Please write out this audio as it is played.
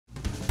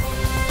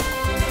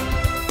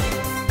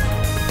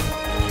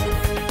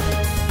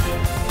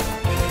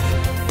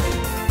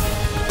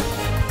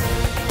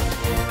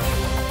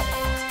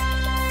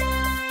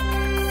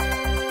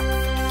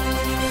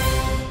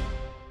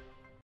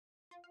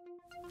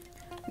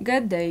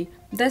Good day.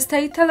 The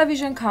state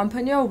television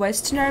company of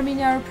Western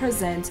Armenia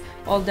represents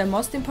all the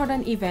most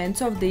important events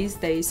of these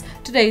days.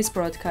 Today's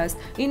broadcast.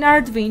 In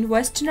Ardvin,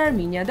 Western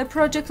Armenia, the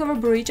project of a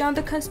bridge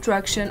under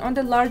construction on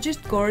the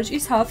largest gorge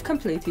is half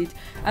completed.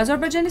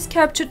 Azerbaijanis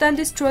captured and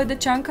destroyed the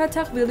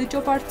Chankatagh village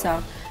of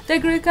Artsakh. The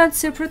Greek and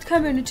Cypriot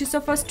communities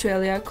of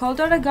Australia called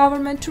on the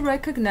government to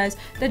recognize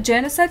the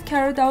genocide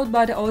carried out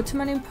by the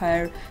Ottoman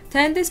Empire.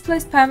 10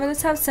 displaced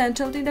families have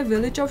settled in the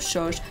village of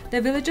Shosh. The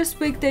village's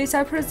weekdays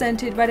are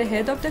presented by the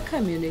head of the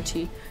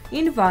community.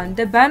 In Van,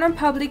 the ban on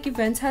public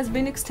events has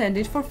been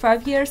extended for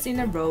 5 years in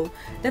a row.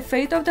 The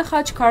fate of the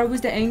khachkar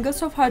with the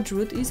angles of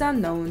Hadrut is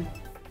unknown.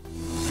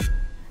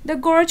 The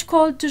gorge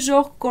called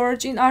Shosh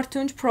Gorge in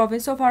Artsakh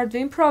province of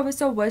Ardvin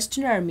province of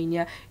Western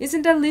Armenia is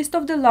in the list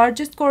of the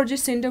largest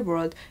gorges in the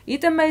world.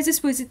 It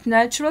amazes with its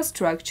natural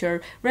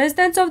structure.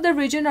 Residents of the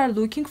region are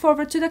looking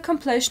forward to the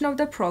completion of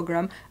the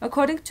program,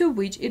 according to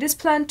which it is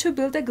planned to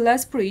build a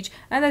glass bridge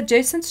and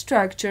adjacent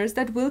structures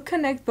that will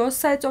connect both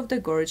sides of the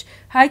gorge.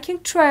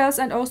 Hiking trails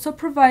are also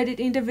provided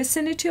in the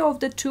vicinity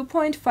of the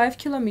 2.5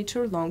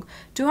 kilometer long,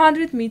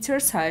 200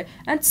 meters high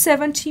and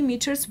 70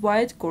 meters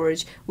wide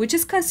gorge, which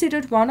is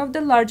considered one of the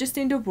largest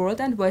in the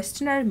world and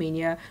Western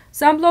Armenia.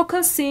 Some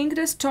locals, seeing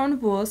the stone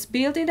walls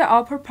built in the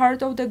upper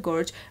part of the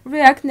gorge,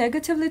 react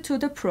negatively to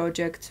the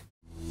project.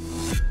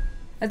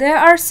 There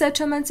are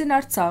settlements in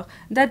Artsakh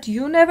that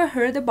you never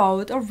heard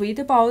about or read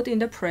about in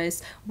the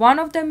press. One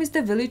of them is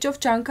the village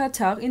of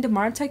Chankatagh in the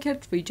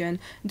Artsakh region.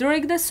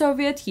 During the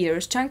Soviet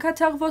years,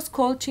 Chankatagh was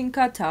called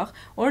Chankatagh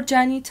or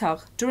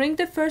Janitagh. During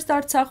the First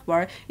Artsakh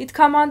War, it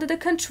came under the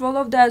control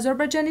of the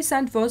Azerbaijanis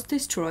and was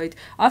destroyed.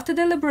 After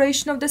the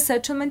liberation of the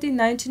settlement in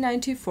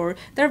 1994,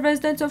 the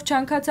residents of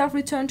Chankatagh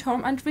returned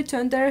home and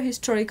returned their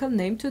historical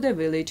name to the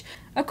village.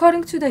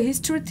 According to the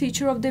history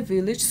teacher of the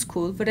village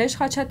school,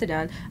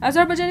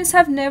 Azerbaijanis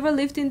have never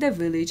lived in the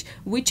village,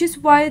 which is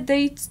why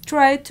they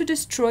tried to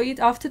destroy it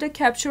after the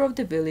capture of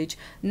the village.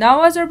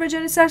 Now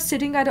Azerbaijanis are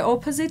sitting at the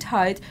opposite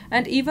height,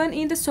 and even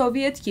in the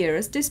Soviet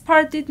years, this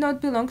part did not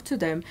belong to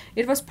them.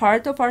 It was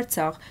part of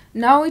Artsakh.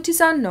 Now it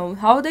is unknown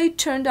how they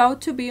turned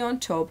out to be on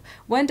top.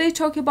 When they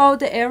talk about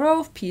the era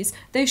of peace,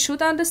 they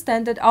should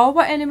understand that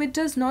our enemy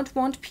does not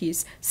want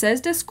peace,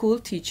 says the school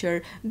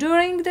teacher.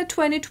 During the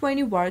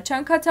 2020 war,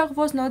 Chankatagh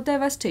was not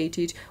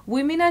devastated.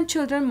 Women and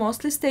children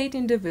mostly stayed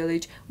in the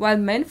village, while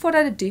men fought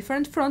at the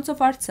different fronts of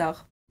Artsakh.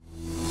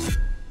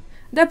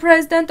 The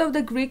president of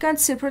the Greek and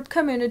Cypriot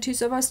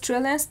communities of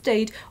Australian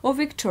state of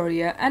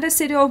Victoria and the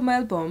city of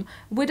Melbourne,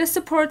 with the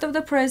support of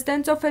the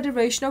presidents of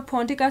Federation of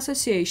Pontic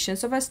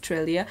Associations of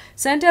Australia,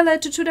 sent a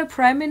letter to the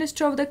Prime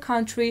Minister of the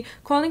country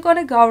calling on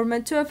the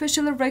government to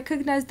officially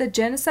recognize the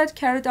genocide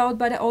carried out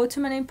by the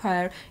Ottoman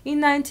Empire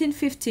in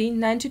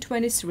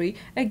 1915-1923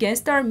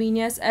 against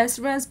Armenians,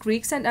 Azerbaijanis,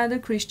 Greeks and other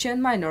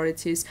Christian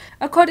minorities.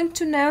 According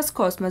to Neos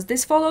Cosmos,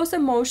 this follows a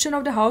motion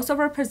of the House of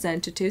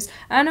Representatives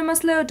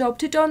anonymously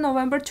adopted on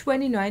November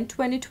 29,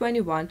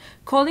 2021,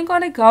 calling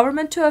on the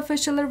government to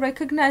officially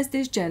recognize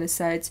these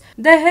genocides.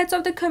 The heads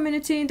of the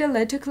community in the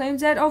letter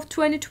claims that of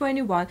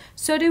 2021,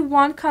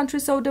 31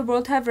 countries of the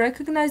world have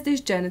recognized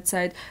this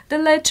genocide. The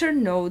letter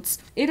notes,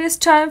 "It is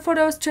time for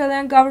the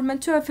Australian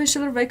government to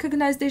officially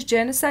recognize this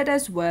genocide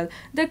as well."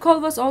 The call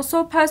was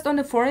also passed on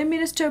the Foreign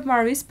Minister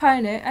Maurice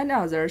Paine and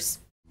others.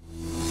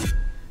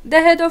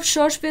 The head of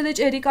Shosh village,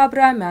 Eric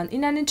Abrahamian,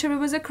 in an interview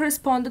with a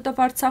correspondent of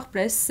Artsakh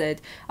Press,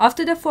 said,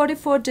 "After the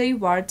 44-day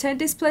war, 10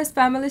 displaced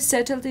families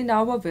settled in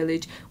our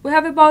village. We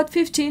have about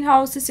 15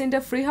 houses in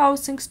the free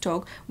housing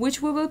stock, which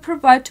we will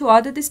provide to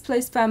other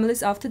displaced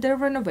families after their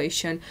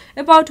renovation.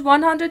 About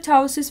 100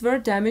 houses were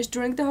damaged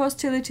during the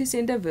hostilities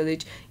in the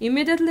village.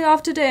 Immediately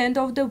after the end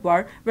of the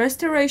war,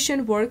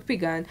 restoration work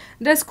began.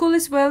 The school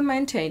is well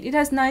maintained. It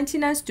has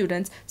 99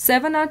 students,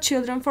 7 are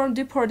children from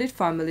deported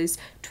families.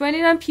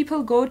 29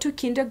 people go to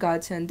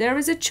kindergarten. There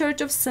is a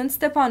church of St.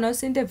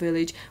 Stepanos in the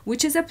village,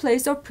 which is a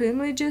place of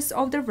pilgrimages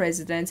of the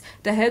residents."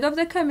 The head of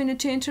the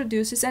community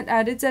introduces and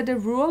added that the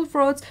rural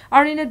roads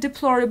are in a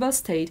deplorable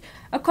state.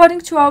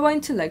 According to our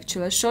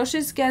intellectuals, Shosh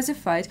is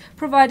gasified,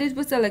 provided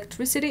with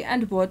electricity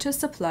and water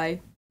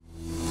supply.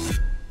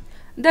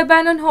 The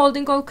ban on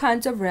holding all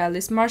kinds of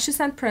rallies, marches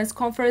and press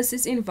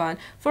conferences in Van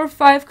for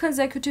 5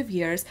 consecutive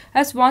years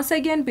has once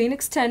again been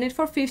extended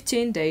for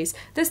 15 days.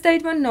 The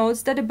statement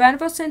notes that the ban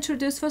was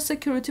introduced for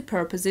security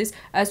purposes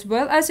as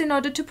well as in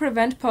order to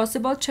prevent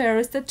possible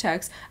terrorist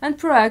attacks and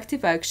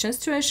proactive actions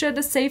to ensure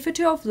the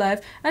safety of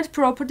life and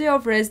property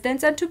of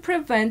residents and to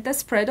prevent the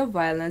spread of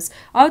violence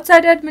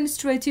outside the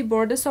administrative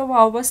borders of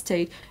our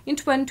state in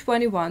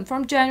 2021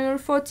 from January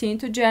 14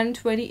 to January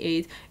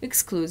 28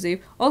 exclusive.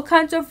 All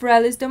kinds of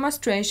rallies, demonstrations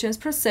demonstrations,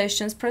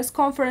 processions, press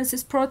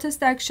conferences,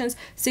 protest actions,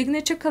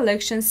 signature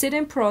collections,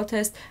 sit-in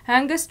protest,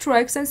 hunger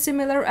strikes and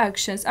similar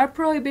actions are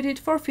prohibited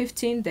for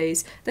 15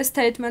 days, the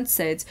statement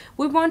said.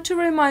 We want to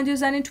remind you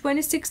that in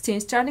 2016,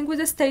 starting with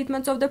the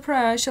statements of the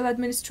provincial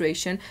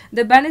administration,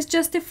 the ban is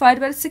justified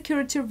by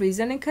security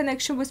reasons in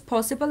connection with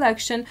possible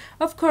action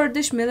of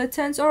Kurdish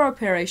militants or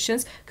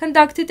operations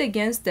conducted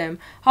against them.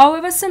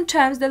 However,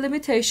 sometimes the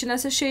limitations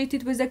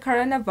associated with the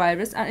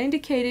coronavirus are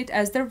indicated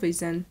as the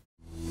reason.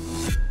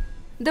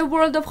 The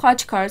World of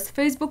Khachkar's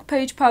Facebook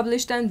page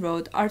published and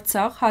wrote,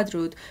 Artsakh,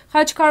 Hadrut.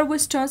 Khachkar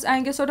withstood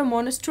Angus of the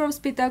monastery of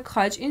Spitak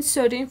Khach in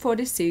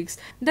 1346.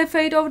 The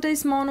fate of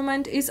this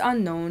monument is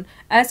unknown,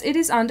 as it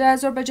is under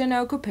Azerbaijani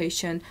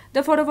occupation.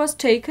 The photo was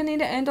taken in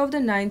the end of the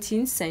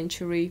 19th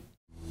century.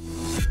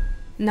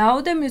 Now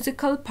the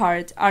musical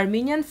part,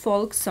 Armenian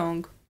folk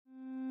song.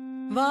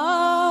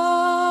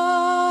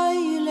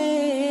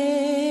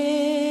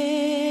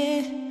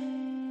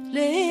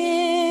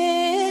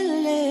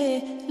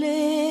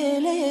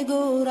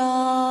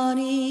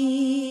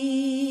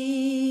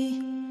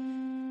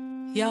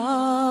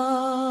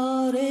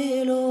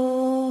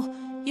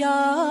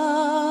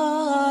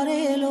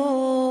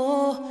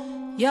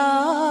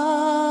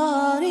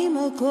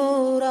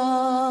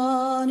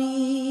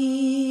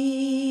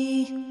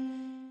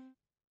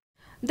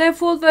 The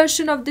full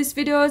version of this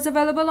video is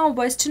available on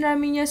Western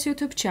Armenia's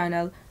YouTube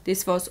channel.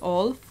 This was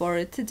all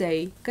for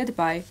today.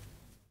 Goodbye.